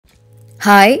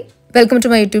Hi welcome to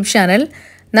my YouTube channel.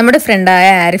 നമ്മുടെ ഫ്രണ്ടായ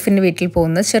ആരിഫിൻ്റെ വീട്ടിൽ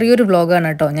പോകുന്ന ചെറിയൊരു വ്ളോഗാണ്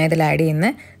കേട്ടോ ഞാൻ ഇതിൽ ആഡ്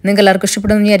ചെയ്യുന്നത്. നിങ്ങൾക്ക് എല്ലാവർക്കും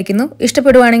ഇഷ്ടപ്പെടുമെന്ന് വിചാരിക്കുന്നു.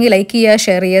 ഇഷ്ടപ്പെടുവാണെങ്കിൽ ലൈക്ക് ചെയ്യുക,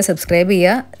 ഷെയർ ചെയ്യുക, സബ്സ്ക്രൈബ്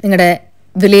ചെയ്യുക. നിങ്ങളുടെ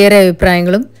വിലയേറെ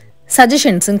അഭിപ്രായങ്ങളും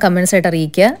സജഷൻസും കമൻസ് ആയിട്ട്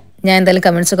അറിയിക്കുക. ഞാൻ എന്തായാലും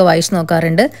കമൻസൊക്കെ വായിച്ച്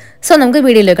നോക്കാറുണ്ട്. സോ നമുക്ക്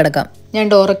വീഡിയോയിലേക്ക് കിടക്കാം. ഞാൻ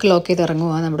ഡോറൊക്കെ ലോക്ക് ചെയ്ത്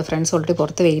ഇറങ്ങുക. നമ്മുടെ ഫ്രണ്ട്സ് ഓൾറെഡി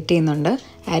പുറത്ത് വെയിറ്റ് ചെയ്യുന്നുണ്ട്.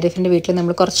 ആരിഫിൻ്റെ വീട്ടിൽ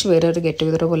നമ്മൾ കുറച്ച് പേര് ഒരു ഗെറ്റ്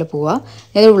ടുഗദർ പോലെ പോവുക.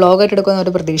 ഞാനൊരു വ്ളോഗായിട്ട് എടുക്കുന്ന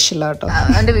ഒരു പ്രതീക്ഷയില്ല കേട്ടോ.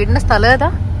 എൻ്റെ വീടിൻ്റെ സ്ഥലം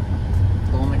ഏതാ?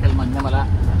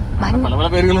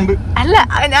 അല്ല,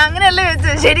 ഞാൻ അങ്ങനെയല്ല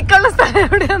ചോദിച്ചത്. ശരിക്കുള്ള സ്ഥലം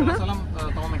എവിടെയാണ്?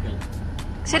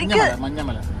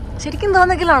 ശരിക്കും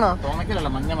തോന്നക്കലാണോ?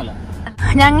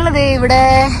 ഞങ്ങളിത് ഇവിടെ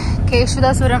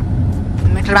കേശുദാസുരം.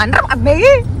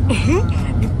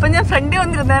 ഇപ്പൊ ഞാൻ ഫ്രണ്ട്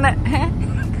വന്നിരുന്നേനെ.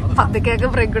 പതുക്കെയൊക്കെ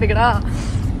ബ്രേക്ക് പിടിക്കടാ.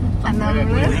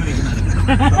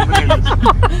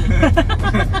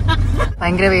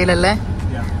 ഭയങ്കര വെയിലല്ലേ?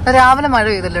 രാവിലെ മഴ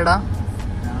പെയ്തല്ലേടാ.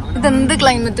 ഇതെന്ത്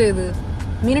ക്ലൈമറ്റ് ഇത്?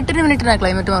 മിനിറ്റിനാണ്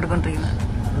ക്ലൈമറ്റ് മാറിക്കൊണ്ടിരിക്കുന്നത്.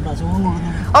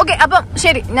 ഓക്കെ, അപ്പം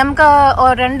ശരി, നമുക്ക്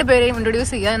രണ്ടുപേരെയും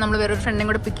ഇൻട്രൊഡ്യൂസ് ചെയ്യാം. നമ്മൾ വേറൊരു ഫ്രണ്ടിനെ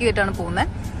കൂടെ പിക്ക് ചെയ്തിട്ടാണ് പോകുന്നത്.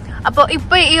 അപ്പൊ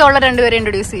ഇപ്പൊ ഈ ഉള്ള രണ്ടുപേരെ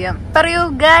ഇൻട്രൊഡ്യൂസ് ചെയ്യാം. പറയൂ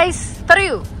ഗൈസ്,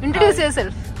 പറയൂ, ഇൻട്രൊഡ്യൂസ് യുവർ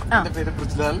സെൽഫ്.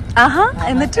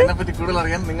 എന്നിട്ട്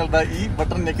ഈ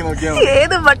ബട്ടൺ ഞെക്കി നോക്കിയാൽ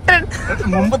ഏത് ബട്ടൺ?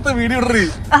 മുമ്പത്തെ വീഡിയോ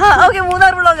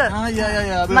മൂന്നാർ വ്ളോഗ്.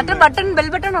 മറ്റേ ബട്ടൺ ബെൽ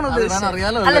ബട്ടൺ ആണോ?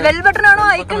 അല്ല, ബെൽ ബട്ടൺ ആണോ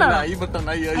ഐക്കൺ ആണോ?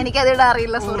 എനിക്ക് അതിവിടെ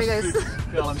അറിയില്ല, സോറി ഗൈസ്.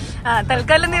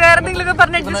 തൽക്കാലം നീ വേറെ എന്തെങ്കിലും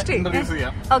പറഞ്ഞ് അഡ്ജസ്റ്റ്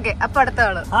ചെയ്യും. ഓക്കെ, അപ്പൊ അടുത്ത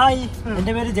ആള്. ഹായ്,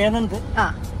 എന്റെ പേര് ജയനന്ദ്.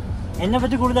 എന്നെ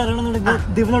പറ്റി കൂടുതൽ അറിയണമെന്നുണ്ടെങ്കിൽ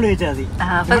ദിവനോട് ചോദിച്ചാൽ മതി.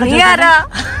 നീ ആരാ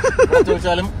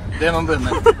ചോദിച്ചാലും ജയനന്ദ്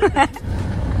തന്നെ.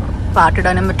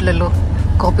 പാട്ടിടാനും പറ്റില്ലല്ലോ,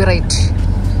 കോപ്പിറൈറ്റ്.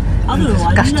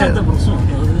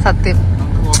 സത്യം.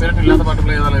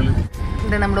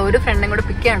 ഇത് നമ്മുടെ ഒരു ഫ്രണ്ടും കൂടെ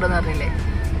പിക്ക് ചെയ്യണ്ടോന്ന് അറിയില്ലേ?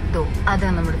 ഇതോ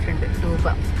അതാണ് നമ്മുടെ ഫ്രണ്ട് രൂപ.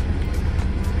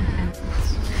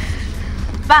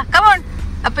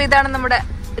 അപ്പൊ ഇതാണ് നമ്മുടെ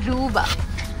രൂപ.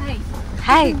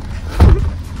 ഹായ്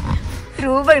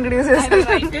രൂപ, introduce.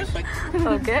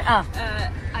 Okay.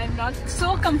 I'm not so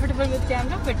comfortable with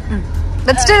camera,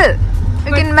 but still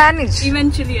you can manage.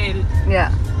 Eventually I'll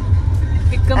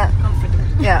become comfortable.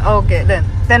 Yeah, okay,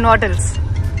 then what else?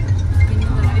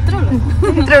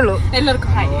 ഇത്രേ ഉള്ളൂ.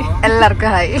 എല്ലാവർക്കും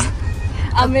ഹായ്.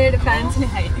 അമ്മയുടെ ഫാൻസിന്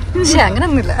ഹായ്. പക്ഷെ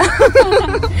അങ്ങനൊന്നുമില്ല.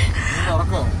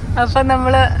 അപ്പൊ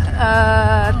നമ്മള്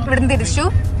ഇവിടുന്ന് തിരിച്ചു.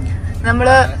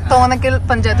 നമ്മള് തോന്നക്കൽ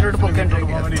പഞ്ചായത്തിലോട്ട്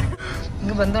പോയിക്കൊണ്ടിരിക്കുക.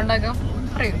 നിങ്ങക്ക് ബന്ധം ഉണ്ടാക്കാം.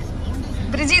 പറയൂ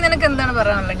ബ്രിജി, നിനക്ക് എന്താണ്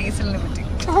പറയാനുള്ളത് ഡീസലിനെ പറ്റി?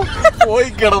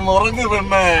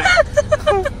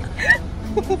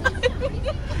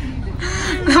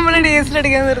 നമ്മള് ഡീസൽ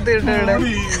അടിക്കാൻ നിർത്തിയിട്ടോ ഇവിടെ.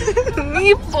 നീ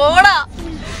പോടാ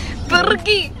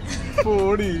പെറുക്കി.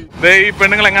 ഈ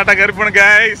പെണ്ണുങ്ങൾ എങ്ങാട്ടാ കയറി പോണ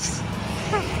ഗൈസ്?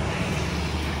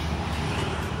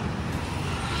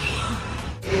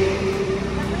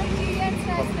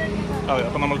 അതെ,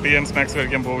 അപ്പൊ നമ്മൾ ടീ ആൻഡ് സ്നാക്സ്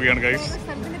കഴിക്കാൻ പോവുകയാണ് ഗൈസ്.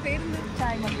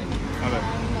 അതെ,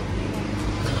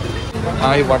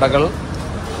 ഹായ് വടകൾ.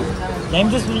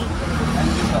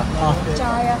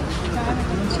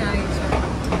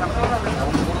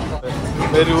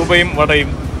 രൂപയും വടയും.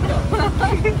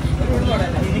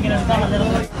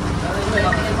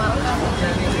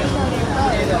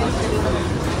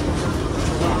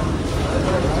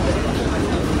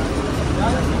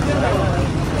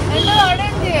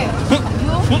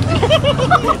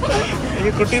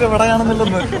 ഈ കുട്ടിയുടെ വട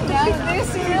കാണുന്നില്ലെന്ന്.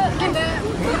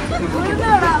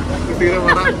 കുട്ടിയുടെ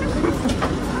വട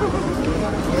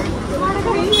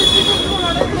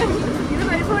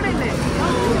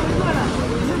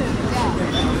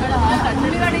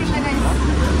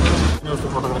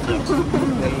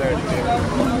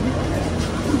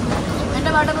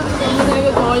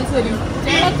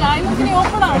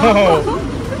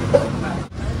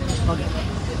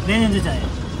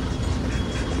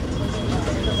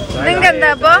നിങ്ങക്ക് എന്താ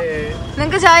അപ്പൊ?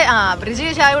 നിങ്ങക്ക് ചായ? ബ്രിജി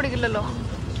ചായ കുടിക്കില്ലല്ലോ.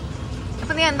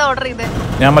 അപ്പൊ നീ എന്താ ഓർഡർ ചെയ്തേ?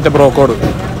 ഞാൻ മറ്റേ ബ്രോക്കോഡ്.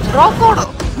 ബ്രോക്കോഡോ?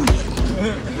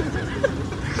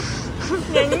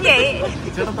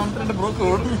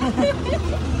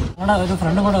 ഒരു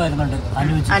ഫ്രണ്ട് കൂടെ വരുന്നുണ്ട്,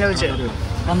 അനുജ്.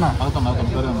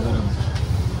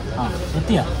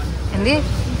 എത്തിയാ എന്തി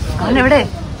അവനെവിടെ?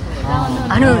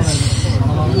 അനൂജ്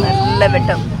നല്ല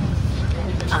വെട്ടം.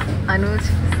 അനൂജ്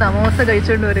സമോസ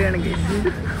കഴിച്ചോണ്ട് വരികയാണെങ്കിൽ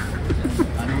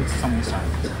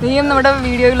നീയും നമ്മുടെ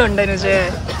വീഡിയോയിലുണ്ട് അനുജ്.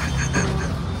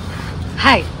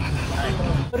 ഹായ്,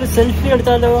 ഒരു സെൽഫി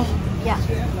എടുത്താലോ?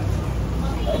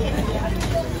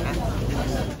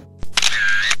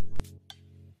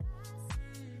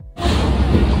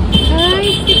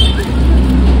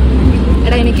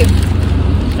 എടാ എനിക്ക്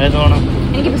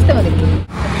പിസ്ത മതി.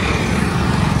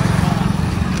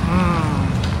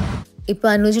 ഇപ്പോൾ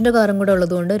അനുജിൻ്റെ കാറും കൂടെ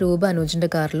ഉള്ളതുകൊണ്ട് രൂപ അനുജിൻ്റെ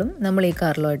കാറിലും നമ്മൾ ഈ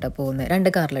കാറിലുമായിട്ടാണ് പോകുന്നത്, 2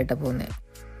 കാറിലായിട്ടാണ് പോകുന്നത്.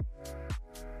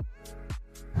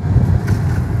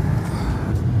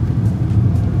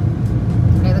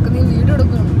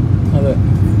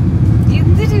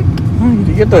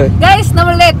 ഗൈസ്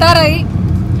നമ്മളുടെ എത്താറായി.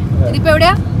 ഇതിപ്പോ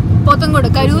എവിടെയാ? പോത്തങ്കോട്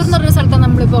കരൂർ എന്ന് പറഞ്ഞ സ്ഥലത്താണ്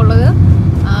നമ്മളിപ്പോ ഉള്ളത്.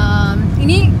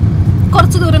 ഇനി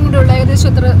കുറച്ച് ദൂരം കൂടെ ഉള്ള ഏകദേശം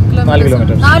എത്ര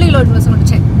കിലോമീറ്റർ? 4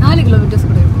 കിലോമീറ്റേഴ്സ്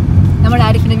കൂടെ ഉള്ളൂ. നമ്മൾ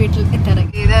ആരിഫിന്റെ വീട്ടിൽ എത്താറായി.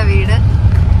 ഇതാ വീട്,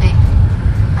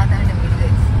 അതാണ് വീട്.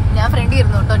 ഞാൻ ഫ്രണ്ടിൽ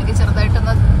ഇരുന്നു കേട്ടോ. എനിക്ക്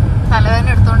ചെറുതായിട്ടൊന്ന് തലവേദന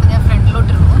എടുത്തോണ്ട് ഞാൻ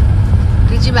ഫ്രണ്ടിലോട്ടിരുന്നു,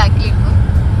 റിജി ബാക്കിലിരുന്നു.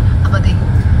 അപ്പൊ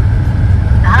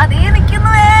അതേ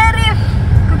നിൽക്കുന്നു ആരിഫ്,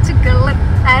 കൊച്ചു കള്ളൻ.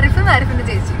 ആരിഫും ആരിഫിന്റെ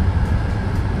ചേച്ചി.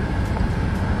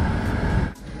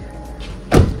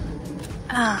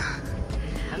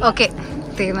 ഓക്കെ,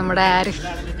 നമ്മുടെ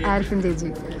ആരിഫും ചേച്ചി.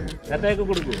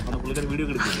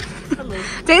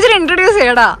 ചേച്ചി ഇൻട്രൊഡ്യൂസ്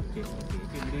ചെയ്യടാ.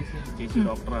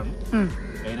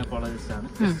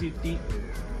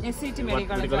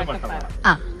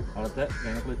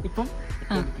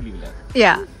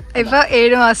 ഇപ്പൊ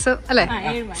 7 മാസം അല്ലെ,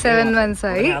 7 months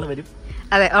ആയി.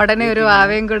 അതെ, ഉടനെ ഒരു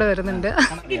വാവയും കൂടെ വരുന്നുണ്ട്.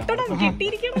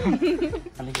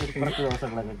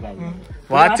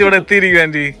 വാച്ച് ഇവിടെ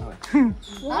എത്തിയിരിക്കും.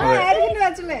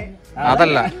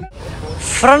 അതല്ല,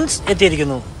 ഫ്രണ്ട്സ്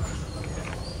എത്തിയിരിക്കുന്നു.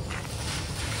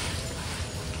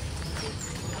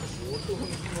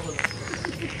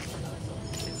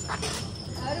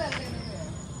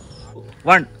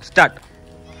 One, start.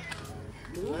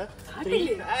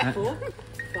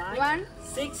 1,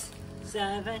 6,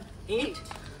 7, 8.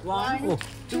 1,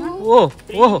 2,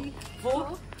 3, 4,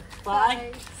 5,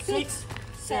 6,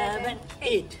 7,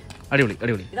 8. അടിപൊളി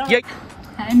അടിപൊളി.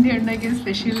 ആൻറ്റി ഉണ്ടാക്കിയ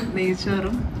സ്പെഷ്യൽ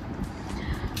നെയ്ച്ചോറും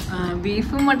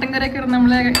ബീഫും മട്ടൻ കറിയൊക്കെ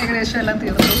നമ്മൾ ഏകദേശം എല്ലാം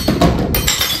തീർന്നു.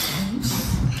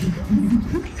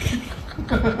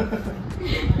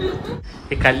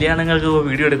 ഈ കല്യാണങ്ങൾക്ക്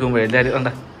വീഡിയോ എടുക്കുമ്പോൾ എല്ലാവരും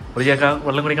എന്താ ഒരു ചേക്കാ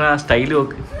വെള്ളം കുടിക്കണ ആ സ്റ്റൈല്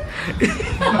നോക്ക്.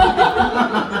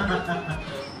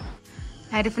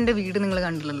 ആരിഫിൻ്റെ വീട് നിങ്ങൾ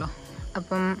കണ്ടില്ലല്ലോ,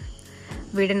 അപ്പം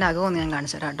വീടിൻ്റെ അകമൊന്ന് ഞാൻ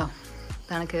കാണിച്ചു തരാം കേട്ടോ.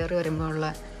 ഇതാണ് കയറി വരുമ്പോൾ ഉള്ള.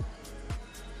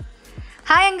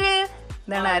 ഹായ് അങ്കിൾ,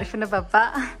 ഇതാണ് ആരിഫിൻ്റെ പപ്പ.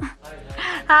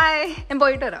 ഹായ്, ഞാൻ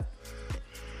പോയിട്ട് വരാം.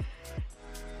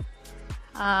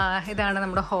 ഇതാണ്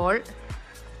നമ്മുടെ ഹോൾ.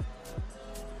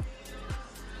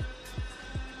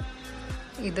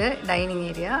 ഇത് ഡൈനിങ്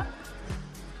ഏരിയ.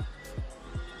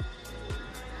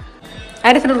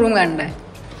 ആരിഫിൻ്റെ റൂം കാണണ്ടേ?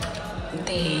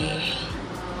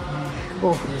 ഓ,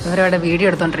 ഇവരവിടെ വീഡിയോ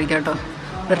എടുത്തോണ്ടിരിക്കുക കേട്ടോ.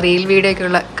 റീൽ വീഡിയോ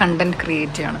ഒക്കെയുള്ള കണ്ടന്റ്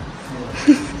ക്രിയേറ്റ് ചെയ്യണം.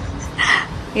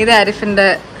 ഇത് ആരിഫിൻ്റെ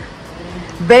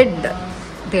ബെഡ്.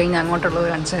 ഇത് കഴിഞ്ഞ് അങ്ങോട്ടുള്ളത്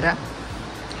കാണിച്ചു തരാം.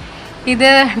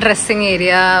 ഇത് ഡ്രസ്സിങ്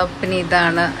ഏരിയ. പിന്നെ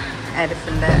ഇതാണ്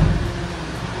ആരിഫിൻ്റെ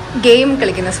ഗെയിം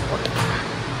കളിക്കുന്ന സ്പോട്ട്.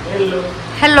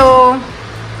 ഹലോ,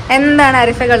 എന്താണ്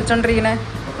ആരിഫെ കളിച്ചോണ്ടിരിക്കുന്നത്?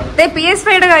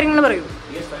 PS5 കാര്യങ്ങൾ പറയൂ.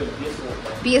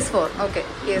 PS4. Okay,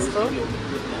 PS4.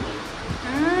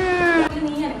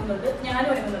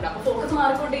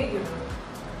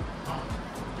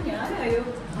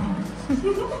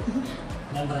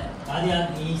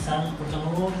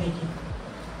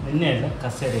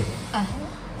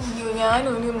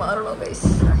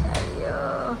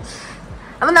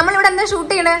 അപ്പൊ നമ്മളിവിടെ എന്താ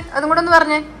ഷൂട്ട് ചെയ്യണേ? അതും കൂടെ ഒന്ന്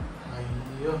പറഞ്ഞേ.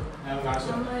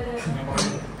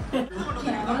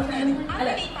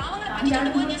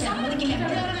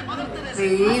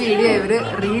 ഈ വീഡിയോ ഇവര്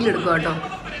റീൽ എടുക്കും കേട്ടോ.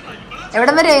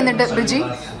 എവിടം വരെ ആയിരുന്നിട്ട് ബ്രിജി?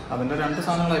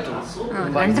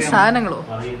 2 സാധനങ്ങളോ?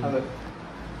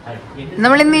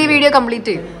 നമ്മൾ ഇന്ന് ഈ വീഡിയോ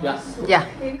കംപ്ലീറ്റ് ചെയ്യും.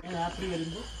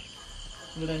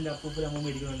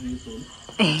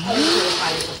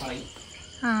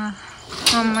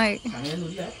 അമ്മായി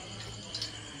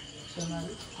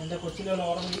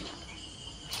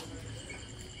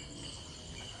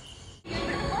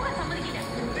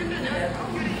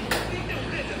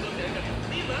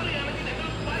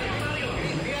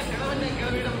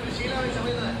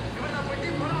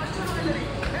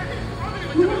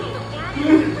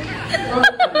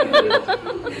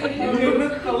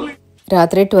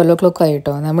രാത്രി 12 o'clock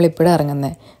ആയിട്ടോ. നമ്മളിപ്പോഴും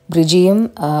ഇറങ്ങുന്നത്. ബ്രിജിയും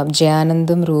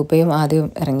ജയാനന്ദും രൂപയും ആദ്യം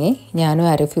ഇറങ്ങി. ഞാനും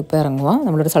ആരിഫും ഇപ്പം ഇറങ്ങുക.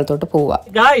 നമ്മളൊരു സ്ഥലത്തോട്ട് പോവാ.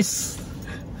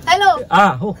 ഹലോ.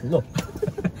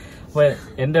 അപ്പോൾ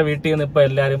എൻ്റെ വീട്ടിൽ നിന്ന് ഇപ്പോൾ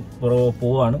എല്ലാവരും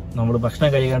പോവാണ്. നമ്മൾ ഭക്ഷണം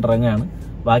കഴിക്കാൻ ഇറങ്ങുകയാണ്.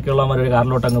 ബാക്കിയുള്ളവന്മാർ ഒരു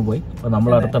കാറിലോട്ട് അങ്ങ് പോയി. അപ്പൊ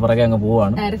നമ്മൾ അടുത്ത പിറകെ അങ്ങ്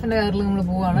പോവാണ്. ആരിഫിന്റെ കാറിൽ നമ്മൾ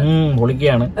പോവാണ്.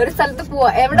 പൊളിക്കുകയാണ്. ഒരു സ്ഥലത്ത് പോവാ.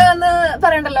 എവിടെ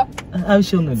പറയണ്ടല്ലോ,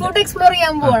 ആവശ്യമൊന്നുമില്ല. ഫുഡ് എക്സ്പ്ലോർ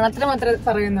ചെയ്യാൻ പോവാണ്. അത്ര മാത്രമേ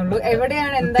പറയുന്നുള്ളൂ.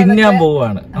 എവിടെയാണ് തിന്നാൻ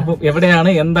പോവാണ്. അപ്പൊ എവിടെയാണ്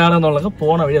എന്താണെന്നുള്ളത്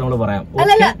പോണ വഴി നമ്മൾ പറയാം.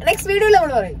 അല്ലല്ല, നെക്സ്റ്റ് വീഡിയോയിൽ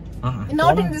നമ്മൾ പറയും.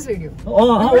 Not in this video.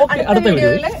 അടുത്ത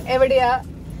വീഡിയോയില് എവിടെയാ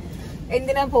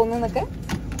എന്തിനാ പോകുന്നൊക്കെ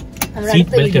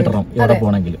സീറ്റ് ബെൽറ്റ് ഇടണം എവിടെ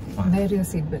പോണെങ്കിലും.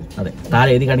 അതെ, താഴെ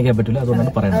എഴുതി കാണിക്കാൻ പറ്റില്ല,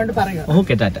 അതുകൊണ്ടാണ് പറയുന്നത്.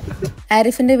 ഓക്കെ, ടാറ്റ.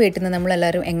 ആരിഫിന്റെ വീട്ടിൽ നിന്ന്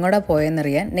നമ്മളെല്ലാവരും എങ്ങോട്ടാ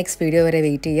പോയെന്നറിയാൻ നെക്സ്റ്റ് വീഡിയോ വരെ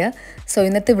വെയിറ്റ് ചെയ്യുക. സോ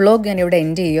ഇന്നത്തെ വ്ളോഗ് ഞാൻ ഇവിടെ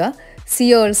എൻഡ് ചെയ്യുക. See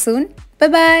you all soon. Bye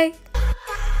bye.